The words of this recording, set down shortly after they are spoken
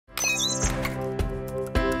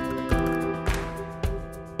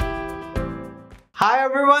Hi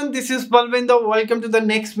everyone, this is Balvinder. Welcome to the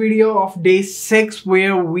next video of day 6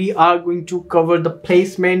 where we are going to cover the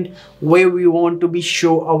placement, where we want to be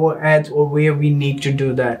show our ads or where we need to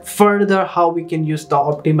do that. Further, how we can use the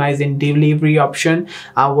optimize and delivery option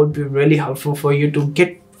would be really helpful for you to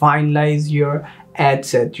finalize your ad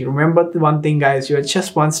set. You remember the one thing guys, you're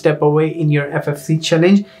just one step away in your FFC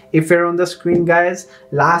challenge. If you're on the screen guys,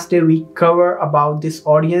 last day we cover about this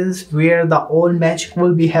audience where the all match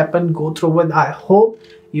will be happen. Go through with, I hope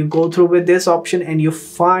you go through with this option and you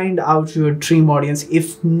find out your dream audience.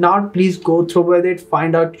 If not, please go through with it,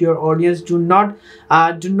 find out your audience. Do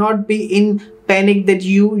not be in panic that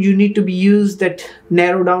you need to be used that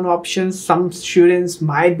narrow down options. Some students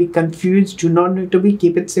might be confused. Do not need to be,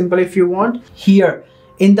 keep it simple if you want. Here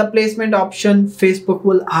in the placement option, Facebook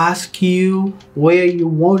will ask you where you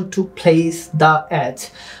want to place the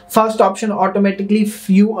ads. First option, automatically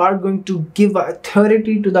you are going to give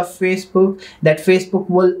authority to the Facebook, that Facebook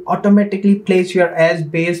will automatically place your ads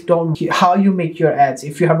based on how you make your ads.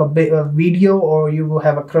 If you have a video or you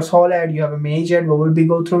have a cross-haul ad, you have a major ad, we will be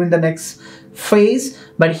go through in the next phase.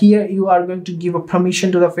 But here you are going to give a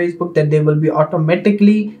permission to the Facebook that they will be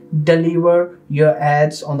automatically deliver your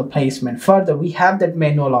ads on the placement. Further, we have that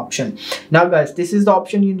manual option. Now guys, this is the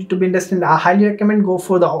option you need to be understand. I highly recommend go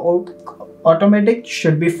for the automatic,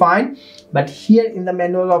 should be fine. But here in the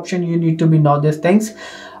manual option, you need to be know these things.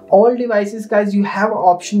 All devices guys, you have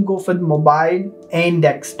option go for mobile and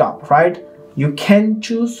desktop, right? You can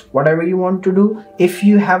choose whatever you want to do. If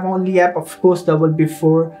you have only app, of course that will be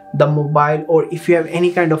for the mobile, or if you have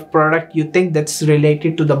any kind of product you think that's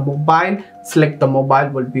related to the mobile, select the mobile,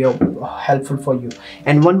 will be helpful for you.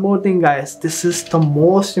 And one more thing guys, this is the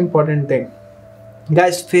most important thing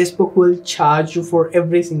guys, Facebook will charge you for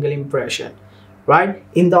every single impression, right?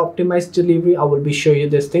 In the optimized delivery, I will be show you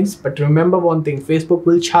these things, but remember one thing, Facebook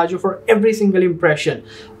will charge you for every single impression,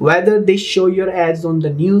 whether they show your ads on the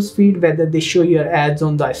news feed, whether they show your ads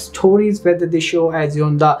on the stories, whether they show ads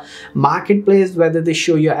on the marketplace, whether they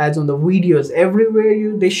show your ads on the videos.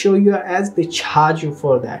 Everywhere they show your ads, they charge you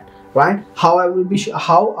for that, right? How I will be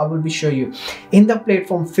show you in the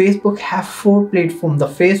platform. Facebook have 4 platforms: the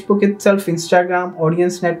Facebook itself, Instagram,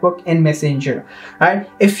 audience network, and Messenger, right?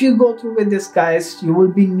 If you go through with this guys, you will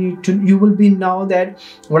be know that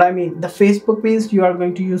what I mean. The Facebook means you are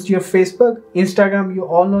going to use your Facebook. Instagram, you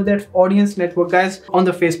all know that. Audience network guys, on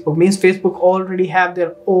the Facebook means Facebook already have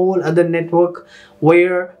their all other network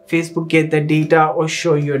where Facebook get the data or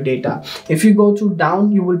show your data. If you go to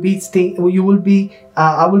down, I will be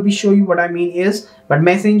show you what I mean is. But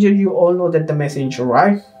Messenger, you all know that the Messenger,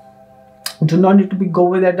 right? Do not need to be go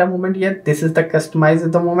with at the moment yet. This is the customize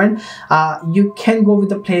at the moment. You can go with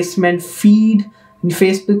the placement feed,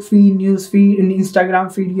 Facebook feed, news feed, in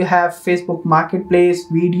Instagram feed you have Facebook marketplace,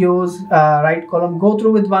 videos, right column. Go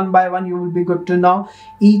through with one by one, you will be good to know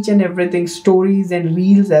each and everything. Stories and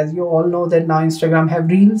reels, as you all know that now Instagram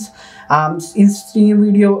have reels. In stream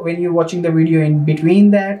video, when you're watching the video, in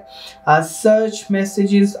between that, search,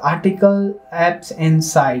 messages, article, apps, and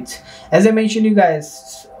sites. As I mentioned you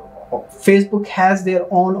guys, Facebook has their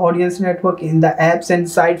own audience network. In the apps and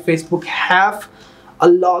site, Facebook have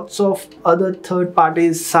lots of other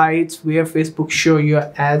third-party sites where Facebook show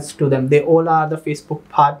your ads to them. They all are the Facebook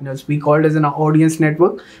partners. We call it as an audience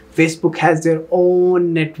network. Facebook has their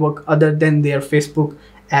own network other than their Facebook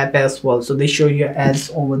app as well, so they show your ads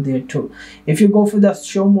over there too. If you go for the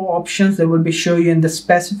show more options, they will be show you in the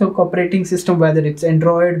specific operating system, whether it's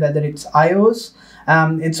Android, whether it's iOS.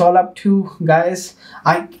 It's all up to guys.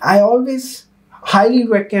 I always highly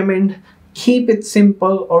recommend keep it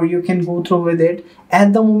simple, or you can go through with it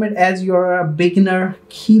at the moment. As you're a beginner,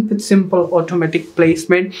 keep it simple, automatic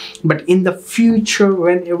placement. But in the future,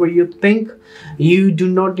 whenever you think you do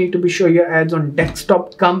not need to be show your ads on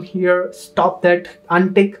desktop, come here, stop that,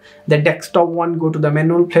 untick the desktop one, go to the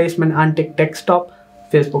manual placement, untick desktop.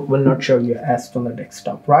 Facebook will not show your ads on the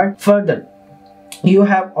desktop, right? Further, you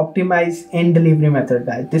have optimize and delivery method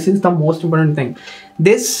guys. This is the most important thing.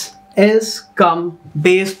 This is come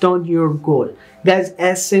based on your goal guys.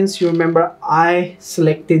 As since you remember, I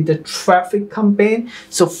selected the traffic campaign,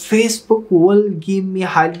 so Facebook will give me a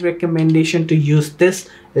highly recommendation to use this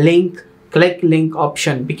click link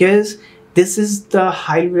option, because this is the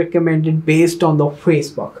highly recommended based on the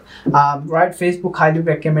Facebook, right? Facebook highly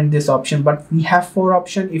recommend this option. But we have 4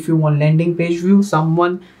 options. If you want landing page view,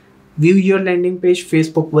 someone view your landing page,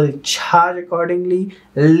 Facebook will charge accordingly.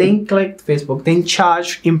 Link click, Facebook then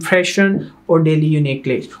charge. Impression or daily unique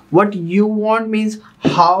clicks, what you want means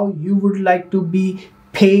how you would like to be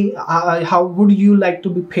pay, how would you like to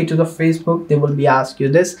be paid to the Facebook, they will be ask you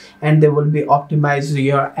this, and they will be optimize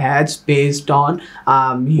your ads based on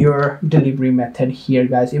your delivery method. Here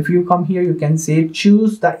guys, if you come here, you can say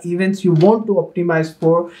choose the events you want to optimize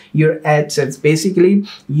for your ad sets. Basically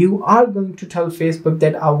you are going to tell Facebook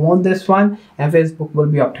that I want this one, and Facebook will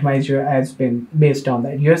be optimize your ads based on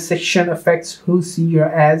that. Your section affects who see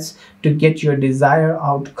your ads to get your desired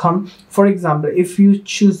outcome. For example, if you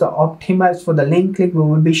choose the optimize for the link click, we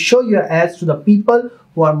will be show your ads to the people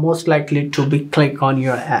who are most likely to be click on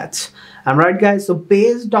your ads. All right guys, so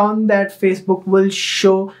based on that, Facebook will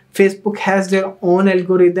show, Facebook has their own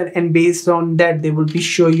algorithm, and based on that they will be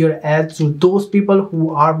show your ads to those people who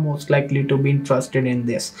are most likely to be interested in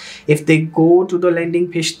this. If they go to the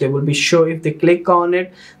landing page, they will be show, if they click on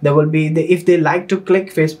it, there will be if they like to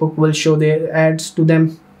click, Facebook will show their ads to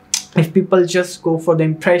them. If people just go for the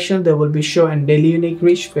impression, they will be show, and daily unique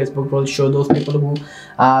reach, Facebook will show those people who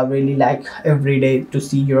really like every day to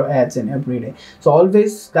see your ads in every day. So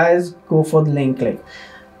always guys, go for the link click.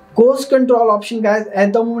 Cost control option guys,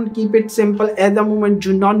 at the moment keep it simple. At the moment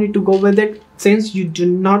do not need to go with it, since you do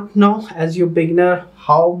not know as your beginner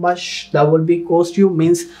how much that will be cost you,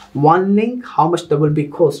 means one link how much that will be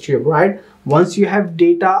cost you, right? Once you have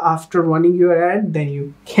data after running your ad, then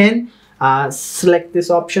you can select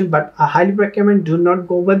this option, but I highly recommend do not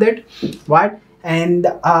go with it, right? And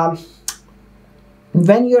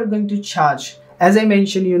when you are going to charge, as I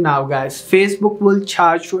mentioned you now guys, Facebook will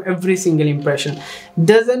charge you every single impression.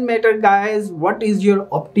 Doesn't matter guys what is your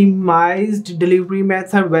optimized delivery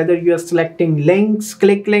method, whether you are selecting links,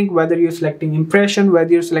 click link, whether you're selecting impression,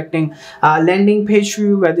 whether you're selecting landing page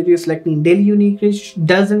view, whether you're selecting daily unique reach,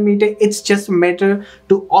 doesn't matter. It's just a matter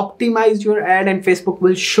to optimize your ad, and Facebook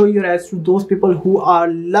will show your ads to those people who are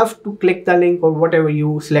love to click the link or whatever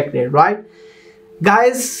you selected, right?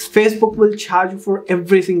 Guys, Facebook will charge you for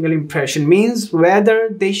every single impression, means whether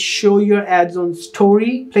they show your ads on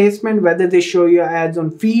story placement, whether they show your ads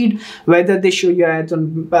on feed, whether they show your ads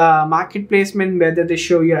on market placement, whether they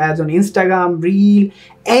show your ads on Instagram, reel,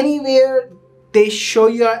 anywhere they show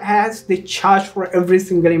your ads, they charge for every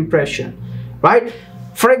single impression, right?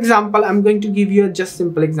 For example, I'm going to give you a just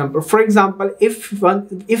simple example. For example, if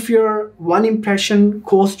your one impression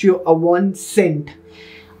cost you a 1 cent,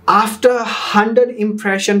 after 100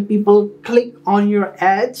 impression people click on your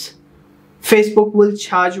ads, Facebook will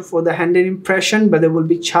charge you for the 100 impression, but they will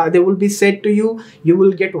be said to you, you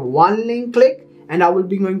will get 1 link click, and I will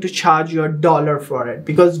be going to charge you $1 for it,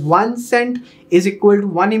 because 1 cent is equal to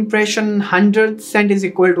 1 impression, 100 cent is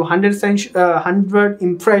equal to 100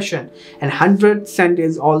 impression, and 100 cent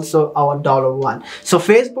is also our $1. So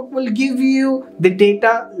Facebook will give you the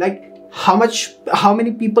data, like how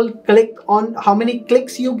many people click on, how many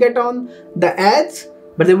clicks you get on the ads,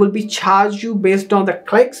 but they will be charged you based on the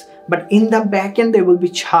clicks, but in the back end they will be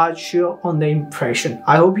charged you on the impression.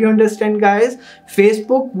 I hope you understand guys.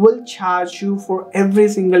 Facebook will charge you for every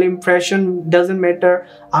single impression, doesn't matter,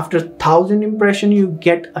 after 1,000 impression you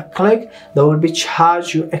get a click, they will be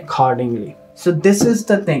charged you accordingly. So this is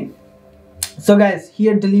the thing. So guys,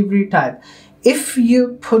 here delivery type, if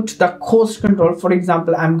you put the cost control, for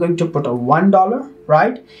example, I'm going to put a $1,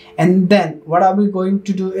 right? And then what are we going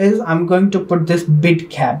to do is I'm going to put this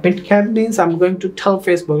bid cap. Bid cap means I'm going to tell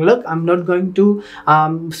Facebook, look, I'm not going to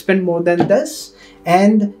spend more than this,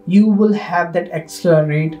 and you will have that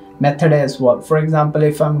accelerate method as well. For example,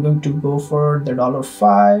 if I'm going to go for the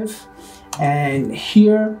 $5, and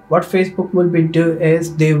here what Facebook will be do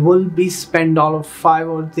is they will be spend $5,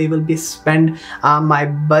 or they will be spend my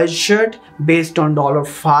budget based on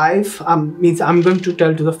 $5. Means I'm going to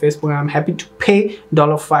tell to the Facebook I'm happy to pay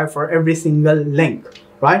 $5 for every single link,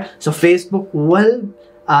 right? So Facebook will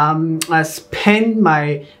spend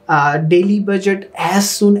my daily budget as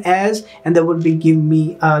soon as, and they will be give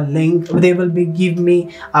me a link, they will be give me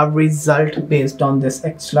a result based on this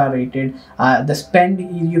accelerated the spend.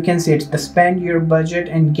 You can say it's the spend your budget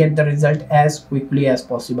and get the result as quickly as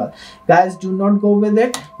possible. Guys, do not go with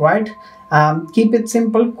it, right? Keep it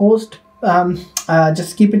simple. Cost,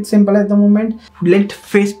 just keep it simple at the moment. Let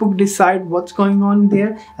Facebook decide what's going on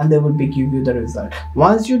there, and they will be give you the result.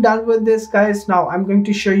 Once you're done with this guys, now I'm going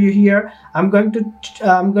to show you here. I'm going to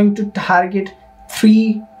target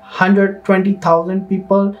 320,000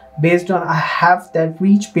 people based on, I have that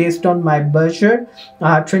reach based on my budget,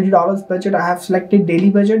 $20 budget. I have selected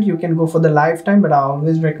daily budget. You can go for the lifetime, but I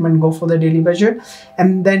always recommend go for the daily budget,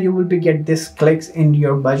 and then you will be get this clicks in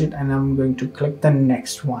your budget. And I'm going to click the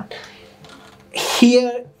next one.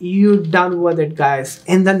 Here you done with it guys.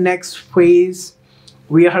 In the next phase,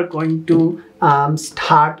 we are going to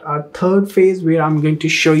start our third phase, where I'm going to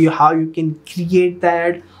show you how you can create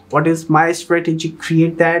that. What is my strategy?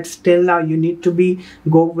 Create that. Still now you need to be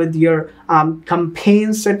go with your campaign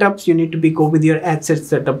setups. You need to be go with your ad set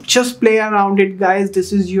setup. Just play around it, guys.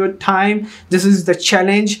 This is your time. This is the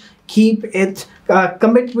challenge. Keep it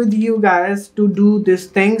commit with you guys to do these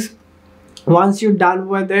things. Once you're done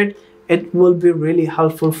with it, it will be really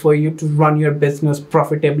helpful for you to run your business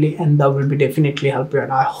profitably, and that will be definitely help you.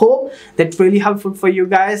 And I hope that's really helpful for you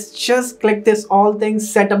guys. Just click this all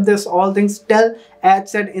things, set up this all things, tell ad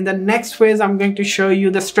set. In the next phase, I'm going to show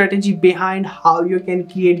you the strategy behind how you can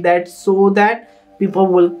create that, so that people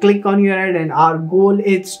will click on your ad, and our goal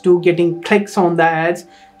is to getting clicks on the ads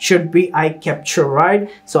should be eye capture, right?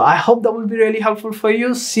 So I hope that will be really helpful for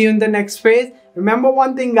you. See you in the next phase. Remember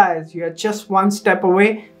one thing, guys, you are just one step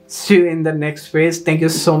away. See you in the next phase. Thank you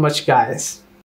so much, guys.